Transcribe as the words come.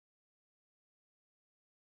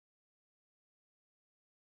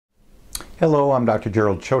Hello, I'm Dr.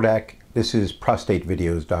 Gerald Chodak. This is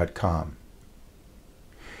prostatevideos.com.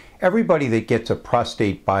 Everybody that gets a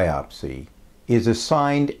prostate biopsy is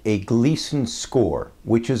assigned a Gleason score,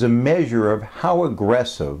 which is a measure of how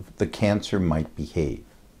aggressive the cancer might behave.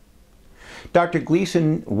 Dr.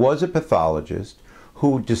 Gleason was a pathologist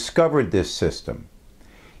who discovered this system.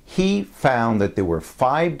 He found that there were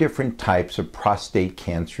 5 different types of prostate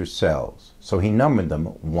cancer cells, so he numbered them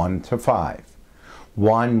 1 to 5.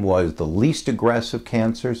 1 was the least aggressive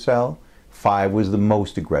cancer cell, 5 was the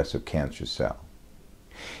most aggressive cancer cell.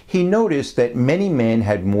 He noticed that many men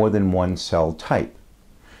had more than one cell type,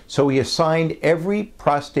 so he assigned every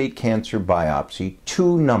prostate cancer biopsy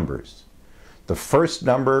 2 numbers. The first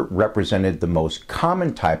number represented the most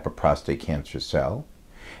common type of prostate cancer cell,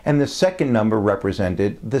 and the second number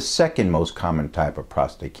represented the second most common type of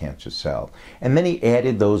prostate cancer cell, and then he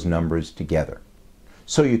added those numbers together.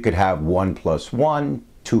 So you could have 1 plus 1,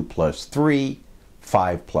 2 plus 3,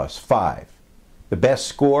 5 plus 5. The best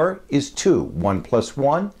score is 2, 1 plus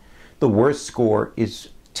 1. The worst score is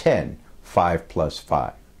 10, 5 plus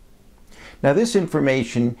 5. Now this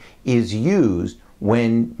information is used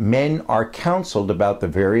when men are counseled about the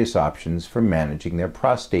various options for managing their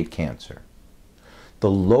prostate cancer.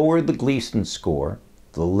 The lower the Gleason score,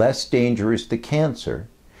 the less dangerous the cancer,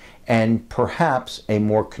 and perhaps a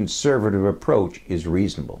more conservative approach is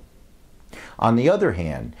reasonable. On the other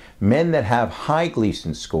hand, men that have high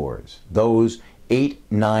Gleason scores, those 8,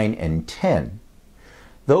 9, and 10,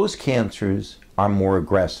 those cancers are more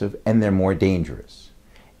aggressive and they're more dangerous.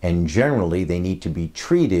 And generally, they need to be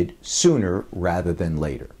treated sooner rather than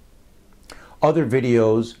later. Other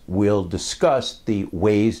videos will discuss the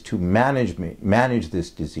ways to manage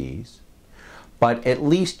this disease, but at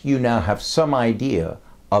least you now have some idea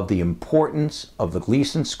of the importance of the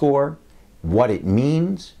Gleason score, what it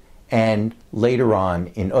means, and later on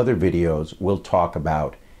in other videos we'll talk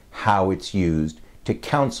about how it's used to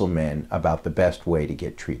counsel men about the best way to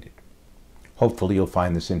get treated. Hopefully you'll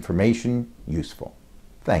find this information useful.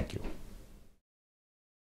 Thank you.